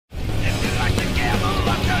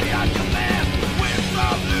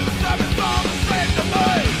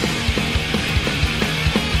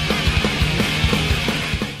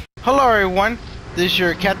Hello everyone, this is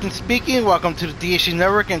your captain speaking. Welcome to the DHC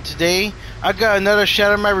Network, and today I got another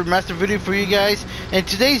Shadowman Remastered video for you guys. In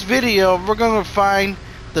today's video, we're going to find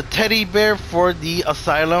the teddy bear for the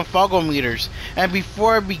Asylum Fogometers. And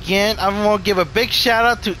before I begin, I want to give a big shout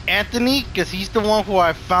out to Anthony, because he's the one who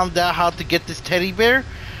I found out how to get this teddy bear.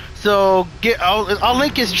 So I'll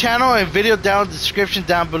link his channel and video down in the description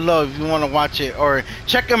down below if you want to watch it or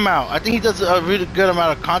check him out. I think he does a really good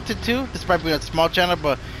amount of content too. This might be a small channel,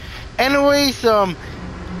 but anyways, the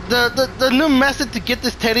new method to get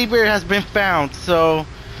this teddy bear has been found. So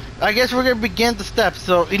I guess we're gonna begin the steps.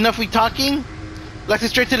 So enough we talking. Let's get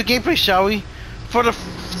straight to the gameplay, shall we? So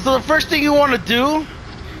the first thing you want to do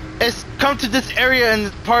is come to this area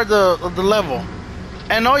and part of the level.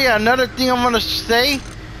 And oh yeah, another thing I'm gonna say.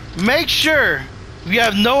 Make sure you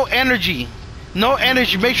have no energy. No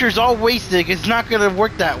energy. Make sure it's all wasted. It's not going to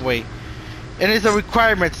work that way. And it's a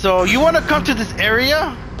requirement. So you want to come to this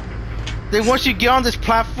area. Then once you get on this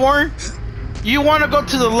platform, you want to go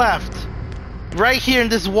to the left. Right here in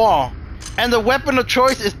this wall. And the weapon of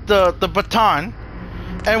choice is the baton.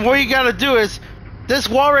 And what you got to do is, this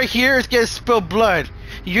wall right here is going to spill blood.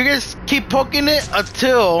 You're going to keep poking it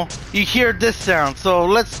until you hear this sound. So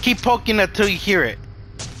let's keep poking it until you hear it.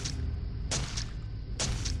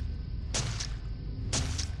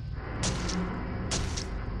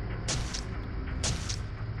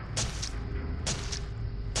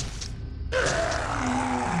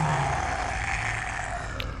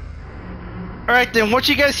 Alright, then once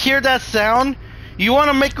you guys hear that sound, you want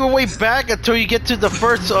to make your way back until you get to the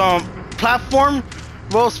first platform.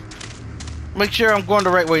 Well, make sure I'm going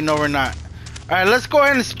the right way. No, we're not. Alright, let's go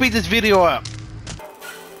ahead and speed this video up.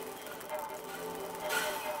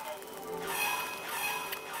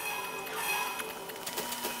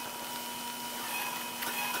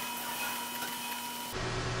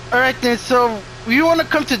 Alright then, so you want to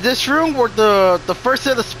come to this room where the first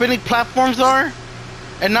set of spinning platforms are.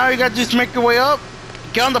 And now you gotta just make your way up,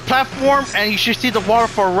 get on the platform, and you should see the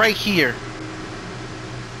waterfall right here.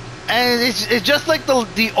 And it's just like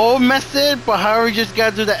the old method, but however you just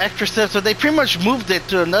gotta do the extra steps. So they pretty much moved it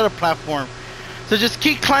to another platform. So just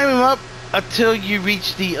keep climbing up until you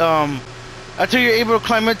reach the until you're able to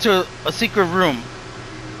climb into a secret room.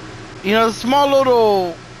 You know, a small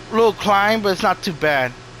little climb, but it's not too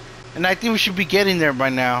bad. And I think we should be getting there by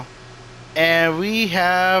now. And we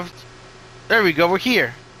have. There we go, we're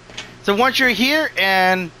here. So once you're here,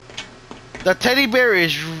 and the teddy bear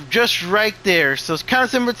is just right there. So it's kind of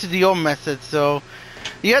similar to the old method. So,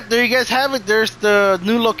 yep, there you guys have it. There's the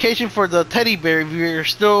new location for the teddy bear. If you're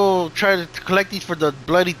still trying to collect these for the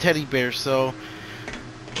bloody teddy bear. So,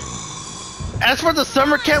 as for the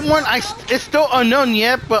summer camp one, it's still unknown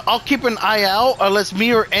yet, but I'll keep an eye out unless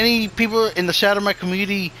me or any people in the Shadowman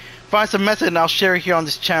community find some method, and I'll share it here on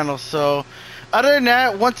this channel. So, other than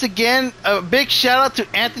that, once again, a big shout out to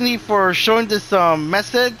Anthony for showing this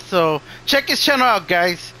method. So check his channel out,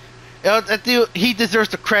 guys. I think he deserves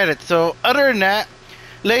the credit. So other than that,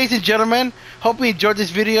 ladies and gentlemen, hope you enjoyed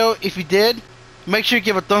this video. If you did, make sure you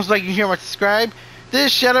give a thumbs up, you hear my subscribe.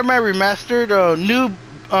 This is Shadowman Remastered, new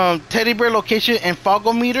teddy bear location and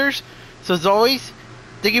Fogometers. So as always,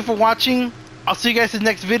 thank you for watching. I'll see you guys in the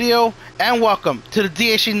next video, and welcome to the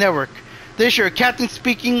DHC Network. This is your captain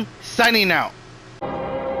speaking, signing out.